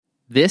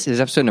This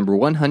is episode number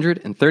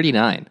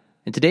 139,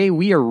 and today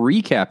we are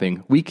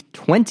recapping week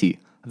 20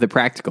 of the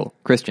Practical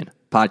Christian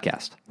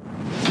Podcast.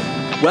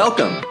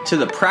 Welcome to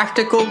the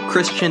Practical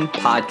Christian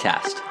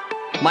Podcast.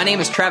 My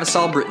name is Travis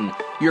Albritton,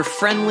 your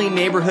friendly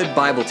neighborhood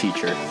Bible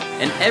teacher,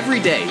 and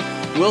every day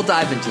we'll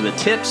dive into the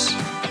tips,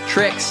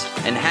 tricks,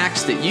 and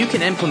hacks that you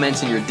can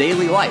implement in your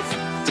daily life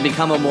to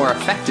become a more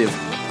effective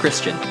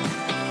Christian.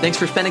 Thanks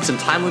for spending some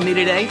time with me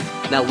today.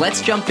 Now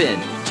let's jump in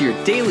to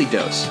your daily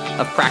dose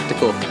of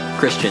practical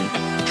Christian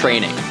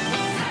training.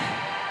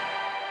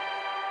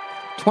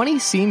 20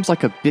 seems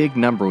like a big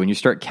number when you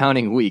start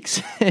counting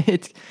weeks.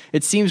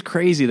 It seems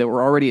crazy that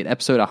we're already at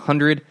episode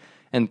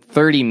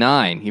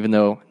 139, even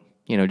though,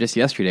 just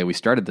yesterday we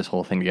started this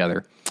whole thing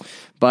together.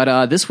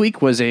 But this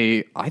week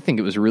I think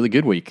it was a really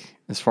good week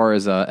as far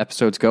as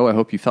episodes go. I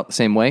hope you felt the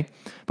same way.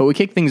 But we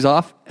kick things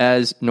off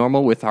as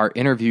normal with our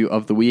interview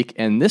of the week,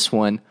 and this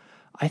one,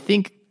 I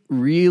think,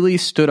 really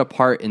stood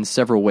apart in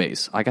several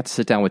ways. I got to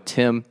sit down with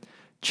Tim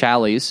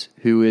Challies,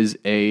 who is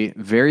a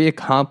very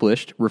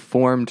accomplished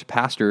Reformed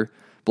pastor,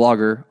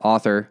 blogger,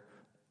 author,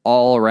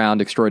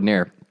 all-around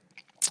extraordinaire.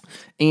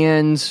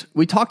 And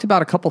we talked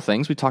about a couple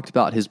things. We talked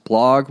about his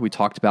blog. We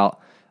talked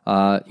about,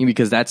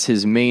 because that's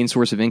his main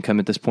source of income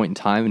at this point in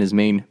time and his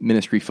main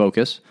ministry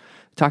focus.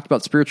 We talked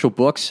about spiritual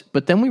books,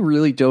 but then we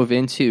really dove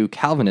into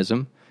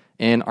Calvinism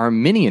and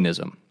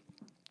Arminianism,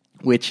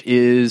 which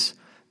is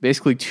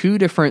basically two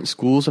different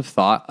schools of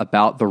thought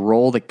about the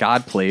role that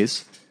God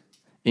plays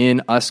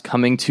in us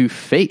coming to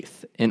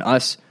faith, in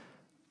us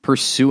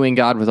pursuing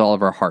God with all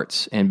of our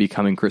hearts and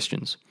becoming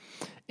Christians.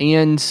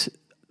 And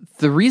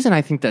the reason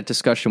I think that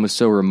discussion was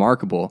so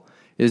remarkable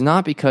is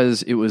not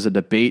because it was a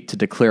debate to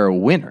declare a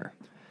winner,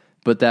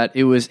 but that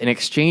it was an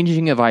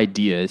exchanging of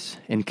ideas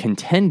and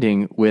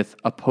contending with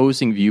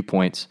opposing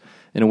viewpoints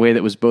in a way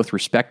that was both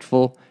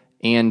respectful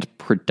and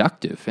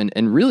productive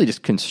and really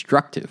just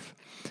constructive.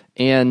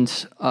 And,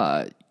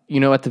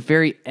 at the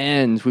very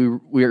end, we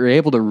were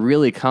able to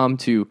really come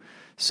to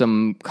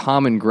some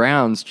common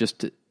grounds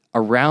just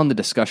around the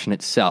discussion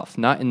itself,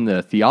 not in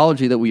the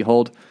theology that we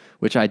hold,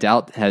 which I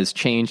doubt has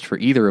changed for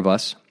either of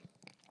us,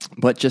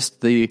 but just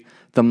the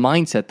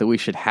mindset that we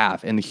should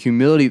have and the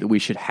humility that we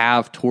should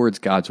have towards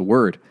God's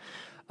word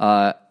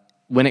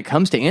when it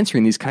comes to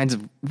answering these kinds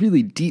of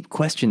really deep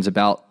questions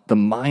about the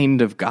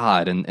mind of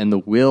God and the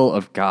will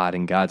of God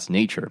and God's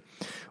nature.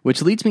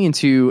 Which leads me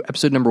into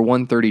episode number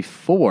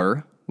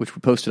 134, which we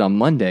posted on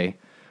Monday,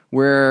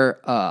 where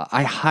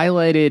I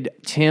highlighted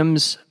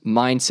Tim's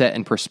mindset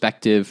and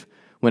perspective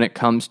when it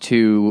comes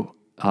to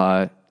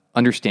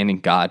understanding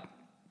God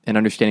and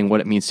understanding what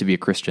it means to be a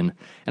Christian.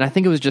 And I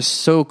think it was just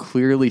so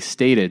clearly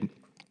stated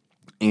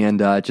and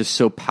just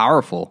so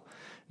powerful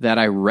that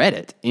I read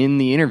it in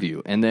the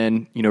interview and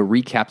then,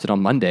 recapped it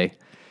on Monday,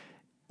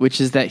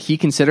 which is that he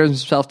considers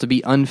himself to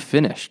be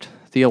unfinished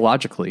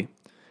theologically,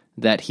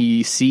 that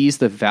he sees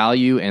the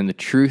value and the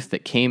truth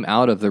that came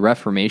out of the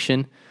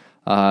Reformation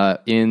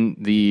in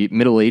the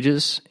Middle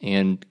Ages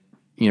and,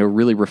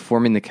 really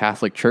reforming the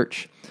Catholic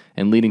Church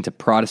and leading to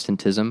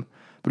Protestantism.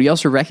 But he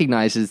also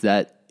recognizes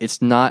that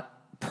it's not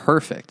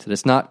perfect, that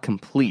it's not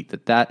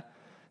complete, that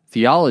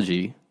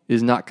theology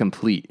is not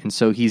complete. And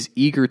so he's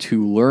eager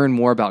to learn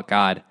more about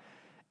God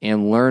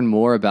and learn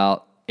more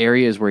about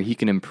areas where he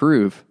can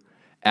improve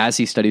as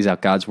he studies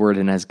out God's word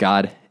and as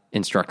God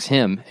instructs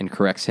him and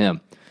corrects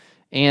him.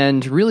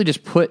 And really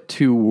just put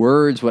to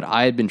words what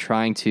I had been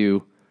trying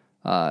to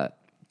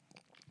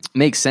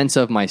make sense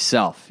of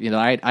myself.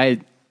 I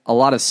had a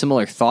lot of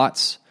similar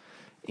thoughts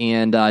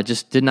and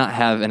just did not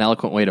have an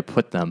eloquent way to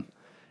put them.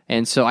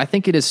 And so I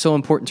think it is so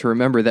important to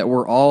remember that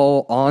we're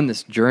all on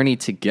this journey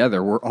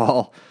together. We're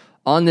all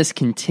on this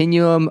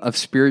continuum of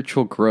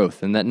spiritual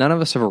growth, and that none of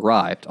us have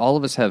arrived. All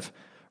of us have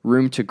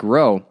room to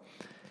grow.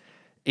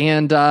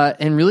 And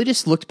really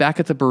just looked back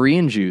at the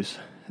Berean Jews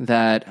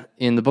that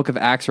in the book of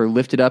Acts are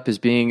lifted up as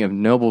being of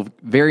noble,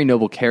 very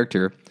noble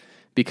character,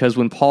 because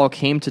when Paul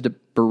came to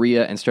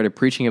Berea and started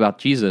preaching about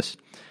Jesus,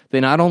 they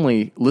not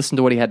only listened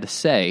to what he had to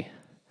say,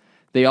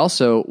 they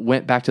also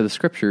went back to the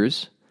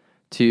scriptures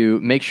to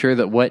make sure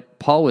that what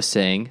Paul was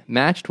saying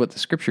matched what the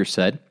scripture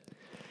said.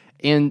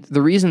 And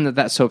the reason that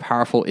that's so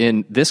powerful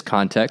in this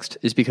context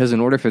is because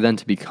in order for them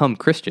to become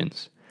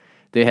Christians,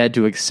 they had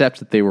to accept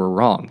that they were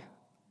wrong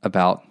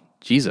about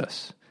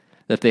Jesus,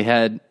 that they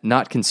had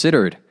not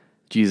considered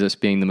Jesus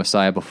being the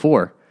Messiah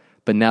before,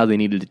 but now they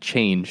needed to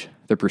change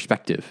their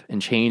perspective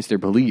and change their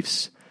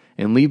beliefs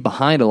and leave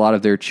behind a lot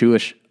of their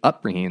Jewish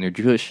upbringing, their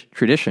Jewish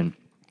tradition.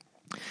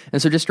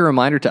 And so just a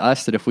reminder to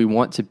us that if we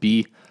want to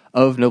be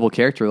of noble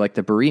character like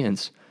the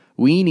Bereans,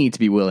 we need to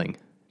be willing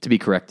to be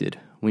corrected.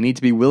 We need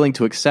to be willing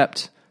to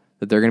accept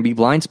that there are going to be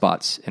blind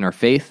spots in our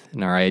faith,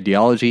 in our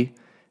ideology,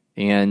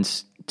 and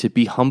to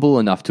be humble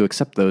enough to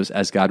accept those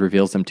as God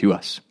reveals them to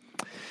us.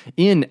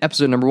 In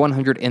episode number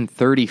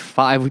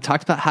 135, we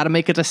talked about how to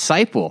make a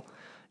disciple.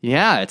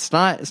 Yeah, it's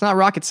not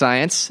rocket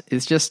science.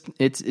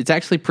 It's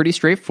actually pretty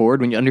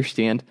straightforward when you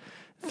understand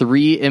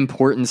three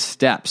important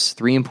steps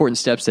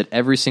that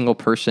every single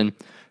person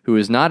who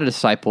is not a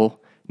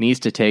disciple needs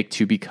to take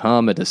to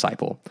become a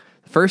disciple.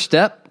 The first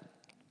step,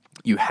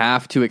 you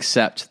have to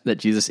accept that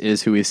Jesus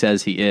is who he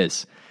says he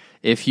is.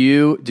 If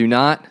you do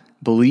not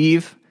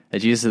believe that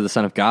Jesus is the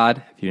Son of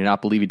God, if you do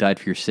not believe he died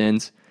for your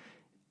sins,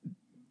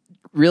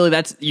 really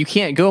you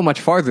can't go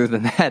much farther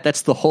than that.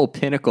 That's the whole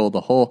pinnacle,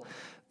 the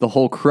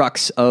whole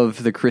crux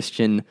of the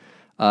Christian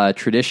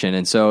tradition.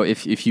 And so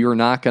if you're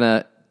not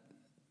going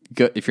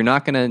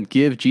to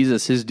give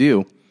Jesus his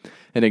due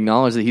and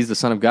acknowledge that he's the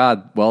Son of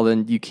God, well,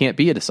 then you can't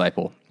be a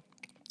disciple.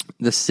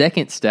 The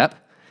second step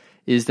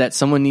is that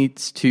someone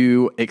needs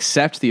to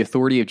accept the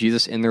authority of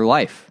Jesus in their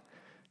life.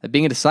 That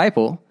being a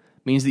disciple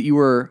means that you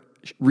are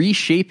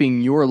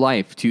reshaping your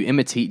life to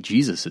imitate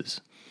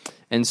Jesus's.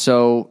 And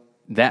so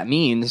that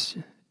means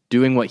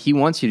doing what he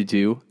wants you to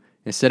do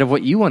instead of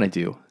what you want to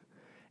do,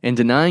 and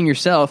denying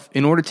yourself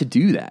in order to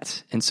do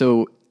that. And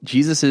so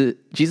Jesus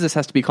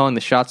has to be calling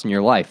the shots in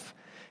your life,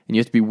 and you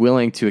have to be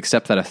willing to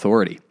accept that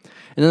authority.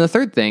 And then the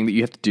third thing that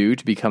you have to do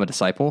to become a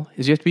disciple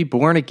is you have to be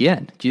born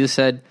again. Jesus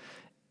said,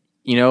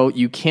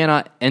 you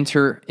cannot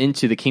enter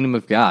into the kingdom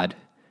of God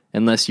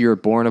unless you're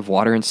born of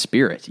water and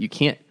spirit.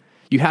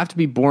 You have to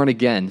be born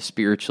again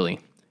spiritually.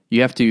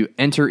 You have to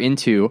enter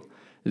into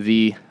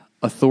the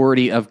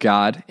authority of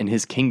God and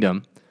his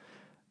kingdom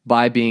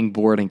by being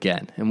born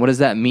again. And what does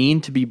that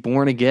mean to be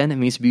born again? It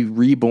means to be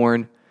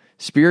reborn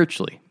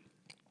spiritually.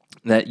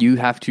 That you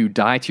have to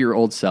die to your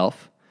old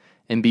self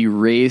and be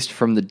raised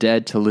from the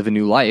dead to live a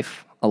new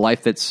life, a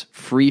life that's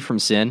free from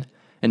sin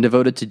and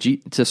devoted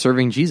to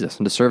serving Jesus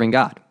and to serving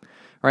God.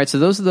 All right, so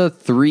those are the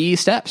 3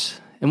 steps.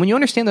 And when you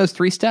understand those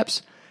 3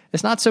 steps,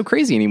 it's not so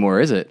crazy anymore,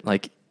 is it?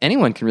 Like,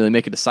 anyone can really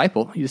make a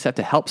disciple. You just have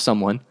to help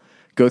someone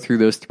go through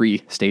those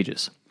 3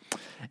 stages.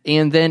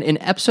 And then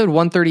in episode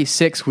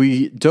 136,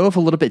 we dove a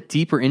little bit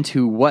deeper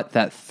into what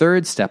that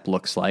 3rd step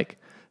looks like,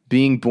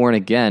 being born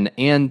again,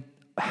 and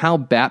how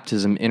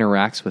baptism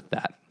interacts with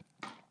that.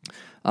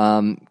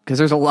 Because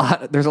there's a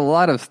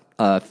lot of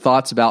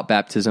thoughts about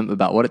baptism,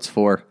 about what it's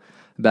for,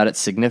 about its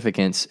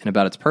significance, and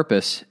about its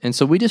purpose. And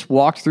so we just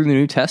walked through the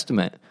New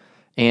Testament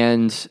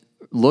and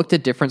looked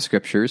at different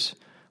scriptures,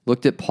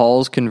 looked at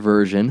Paul's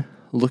conversion,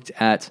 looked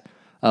at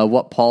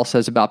what Paul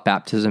says about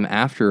baptism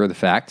after the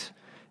fact,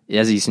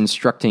 as he's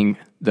instructing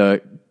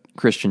the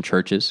Christian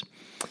churches.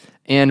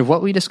 And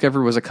what we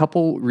discovered was a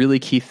couple really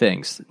key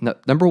things.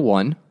 Number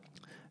one,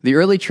 the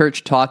early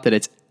church taught that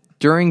it's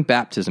during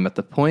baptism, at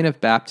the point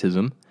of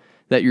baptism,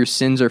 that your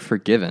sins are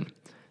forgiven.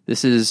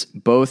 This is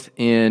both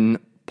in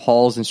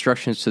Paul's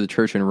instructions to the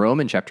church in Rome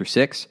in chapter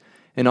 6,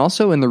 and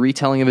also in the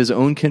retelling of his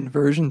own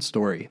conversion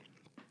story.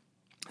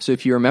 So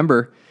if you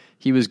remember,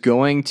 he was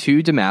going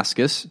to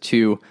Damascus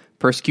to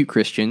persecute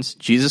Christians.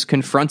 Jesus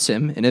confronts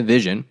him in a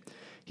vision.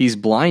 He's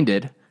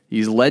blinded.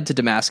 He's led to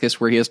Damascus,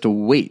 where he has to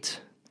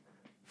wait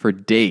for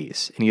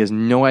days, and he has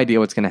no idea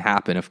what's going to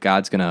happen, if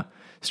God's going to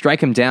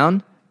strike him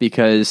down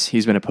because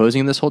he's been opposing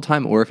him this whole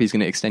time, or if he's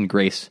going to extend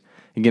grace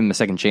and give him a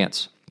second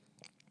chance.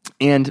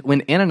 And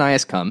when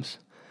Ananias comes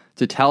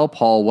to tell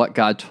Paul what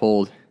God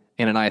told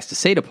Ananias to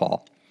say to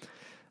Paul,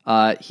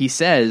 he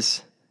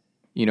says,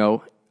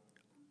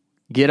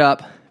 get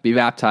up, be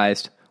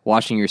baptized,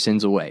 washing your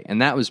sins away.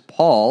 And that was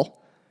Paul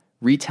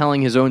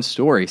retelling his own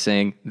story,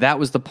 saying, that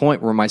was the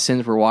point where my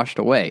sins were washed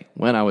away,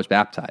 when I was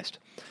baptized.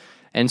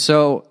 And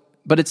so,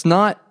 but it's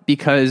not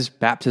because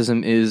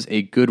baptism is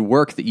a good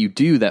work that you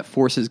do that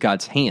forces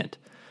God's hand,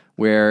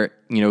 where,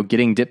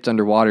 getting dipped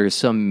underwater is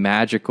some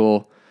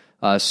magical,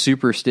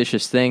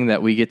 superstitious thing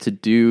that we get to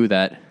do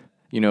that,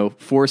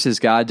 forces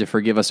God to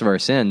forgive us of our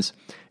sins.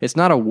 It's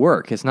not a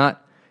work. It's not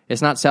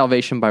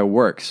salvation by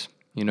works.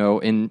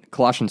 In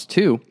Colossians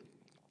 2,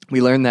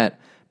 we learn that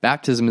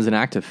baptism is an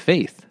act of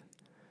faith,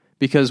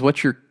 because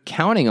what you're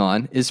counting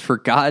on is for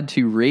God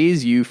to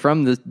raise you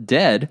from the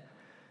dead,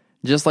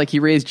 just like he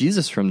raised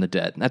Jesus from the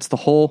dead. That's the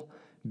whole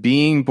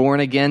being born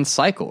again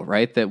cycle,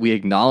 right? That we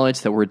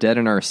acknowledge that we're dead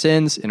in our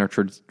sins, in our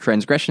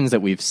transgressions,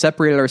 that we've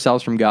separated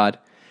ourselves from God,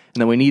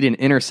 and that we need an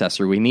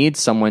intercessor. We need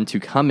someone to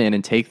come in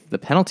and take the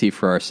penalty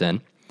for our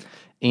sin,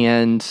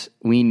 and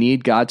we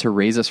need God to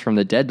raise us from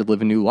the dead to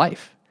live a new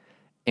life.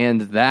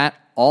 And that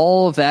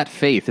all of that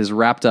faith is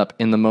wrapped up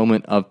in the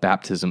moment of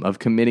baptism, of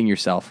committing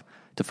yourself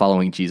to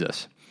following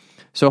Jesus.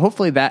 So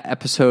hopefully that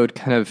episode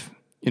kind of,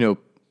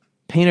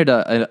 painted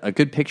a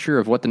good picture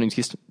of what the New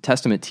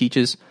Testament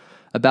teaches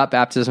about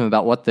baptism,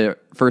 about what the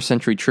first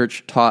century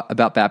church taught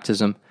about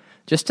baptism,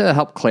 just to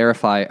help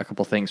clarify a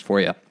couple things for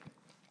you.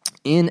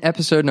 In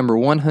episode number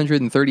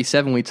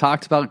 137, we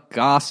talked about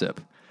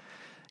gossip.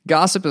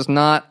 Gossip is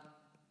not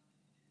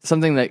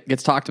something that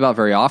gets talked about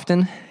very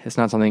often. It's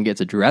not something that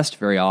gets addressed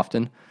very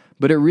often,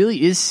 but it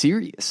really is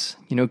serious.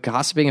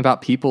 Gossiping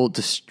about people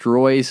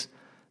destroys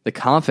the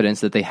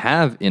confidence that they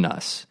have in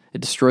us.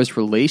 It destroys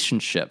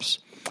relationships.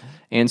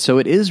 And so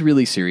it is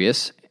really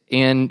serious.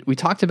 And we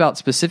talked about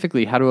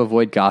specifically how to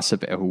avoid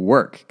gossip at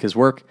work, because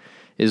work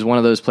is one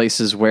of those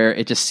places where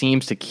it just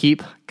seems to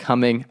keep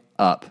coming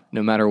up,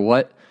 no matter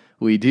what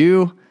we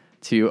do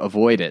to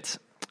avoid it.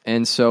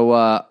 And so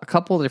a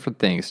couple of different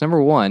things. Number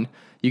one,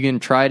 You can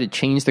try to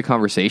change the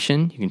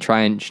conversation. You can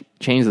try and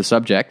change the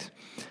subject.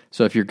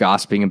 So if you're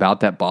gossiping about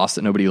that boss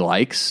that nobody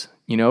likes,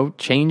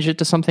 change it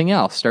to something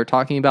else. Start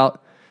talking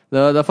about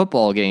the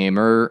football game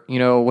or,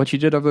 what you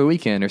did over the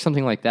weekend or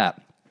something like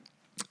that.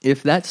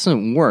 If that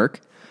doesn't work,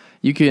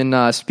 you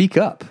can speak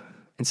up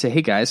and say,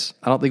 hey guys,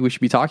 I don't think we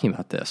should be talking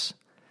about this.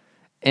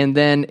 And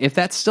then if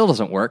that still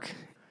doesn't work,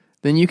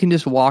 then you can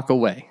just walk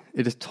away.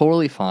 It is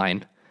totally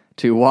fine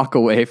to walk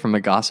away from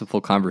a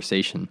gossipful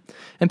conversation.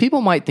 And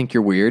people might think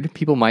you're weird.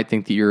 People might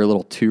think that you're a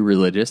little too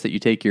religious, that you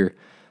take your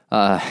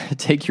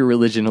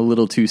religion a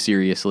little too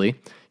seriously.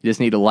 You just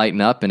need to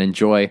lighten up and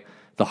enjoy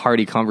the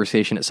hearty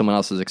conversation at someone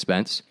else's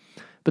expense.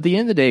 But at the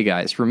end of the day,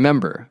 guys,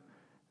 remember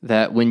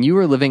that when you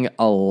are living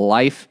a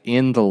life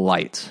in the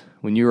light,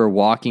 when you are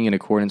walking in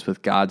accordance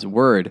with God's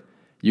word,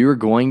 you are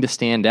going to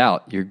stand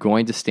out. You're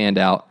going to stand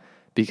out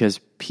because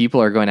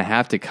people are going to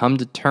have to come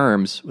to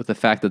terms with the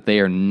fact that they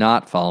are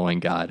not following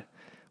God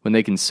when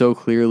they can so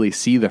clearly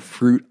see the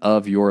fruit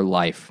of your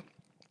life.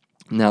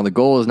 Now, the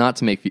goal is not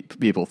to make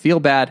people feel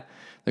bad.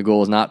 The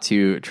goal is not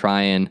to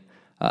try and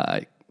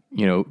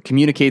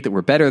communicate that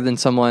we're better than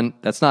someone.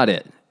 That's not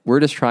it.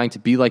 We're just trying to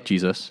be like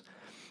Jesus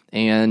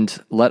and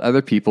let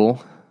other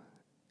people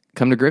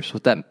come to grips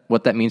with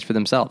what that means for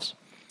themselves.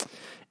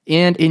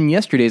 And in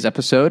yesterday's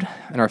episode,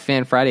 in our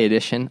Fan Friday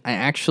edition, I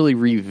actually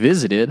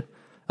revisited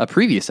a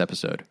previous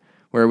episode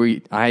where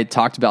I had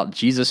talked about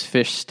Jesus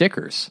Fish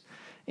stickers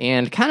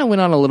and kind of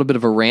went on a little bit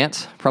of a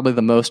rant, probably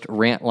the most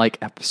rant-like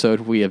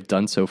episode we have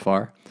done so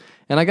far.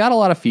 And I got a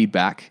lot of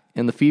feedback,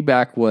 and the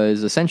feedback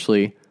was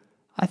essentially,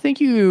 I think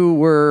you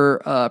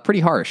were pretty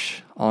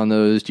harsh on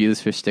those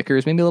Jesus Fish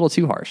stickers, maybe a little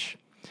too harsh.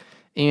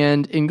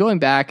 And in going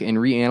back and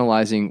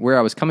reanalyzing where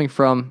I was coming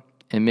from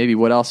and maybe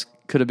what else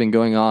could have been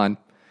going on,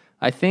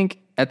 I think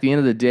at the end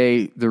of the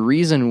day, the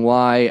reason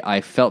why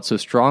I felt so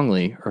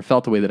strongly or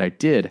felt the way that I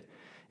did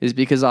is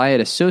because I had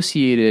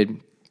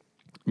associated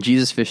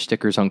Jesus Fish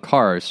stickers on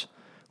cars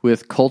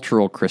with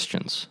cultural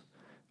Christians,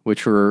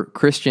 which were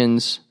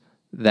Christians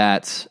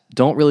that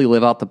don't really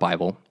live out the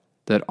Bible,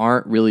 that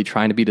aren't really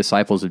trying to be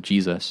disciples of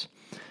Jesus.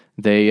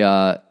 They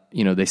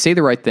say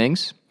the right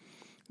things.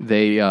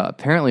 They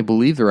apparently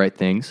believe the right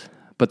things,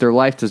 but their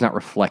life does not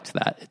reflect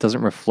that. It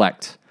doesn't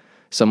reflect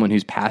someone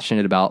who's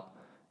passionate about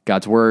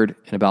God's word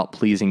and about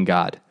pleasing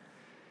God.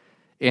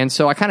 And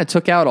so I kind of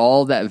took out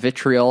all that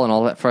vitriol and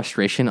all that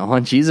frustration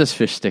on Jesus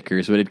Fish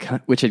stickers,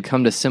 which had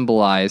come to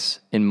symbolize,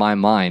 in my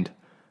mind,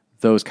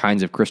 those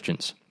kinds of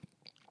Christians.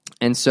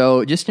 And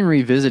so just in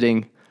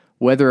revisiting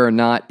whether or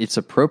not it's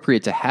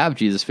appropriate to have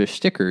Jesus Fish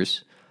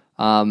stickers,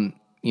 it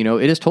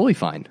is totally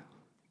fine.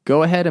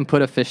 Go ahead and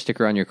put a fish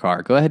sticker on your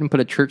car. Go ahead and put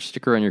a church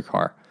sticker on your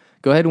car.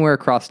 Go ahead and wear a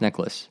cross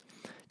necklace.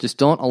 Just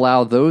don't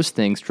allow those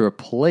things to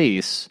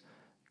replace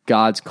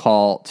God's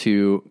call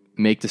to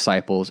make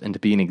disciples and to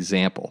be an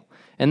example.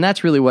 And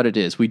that's really what it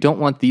is. We don't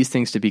want these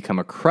things to become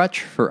a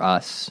crutch for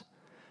us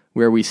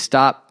where we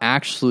stop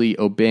actually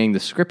obeying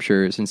the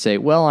scriptures and say,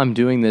 well, I'm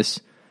doing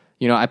this,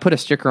 I put a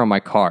sticker on my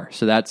car,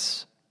 so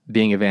that's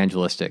being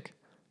evangelistic.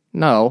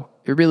 No,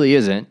 it really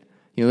isn't.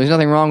 There's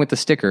nothing wrong with the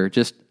sticker.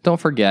 Just don't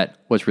forget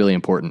what's really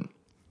important.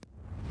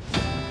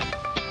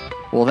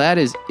 Well, that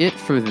is it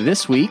for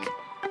this week.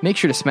 Make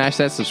sure to smash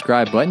that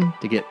subscribe button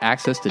to get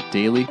access to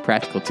daily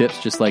practical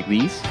tips just like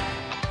these.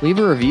 Leave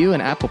a review in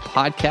Apple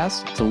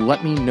Podcasts to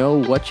let me know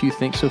what you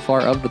think so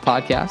far of the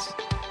podcast.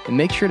 And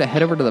make sure to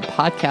head over to the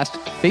podcast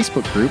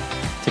Facebook group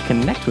to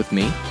connect with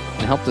me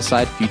and help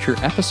decide future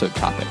episode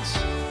topics.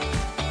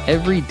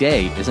 Every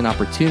day is an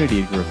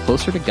opportunity to grow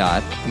closer to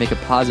God and make a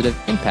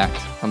positive impact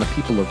on the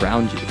people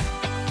around you.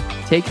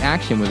 Take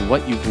action with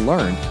what you've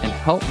learned and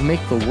help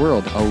make the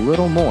world a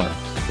little more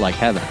like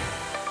heaven.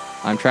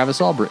 I'm Travis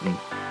Albritton,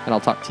 and I'll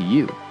talk to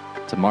you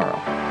tomorrow.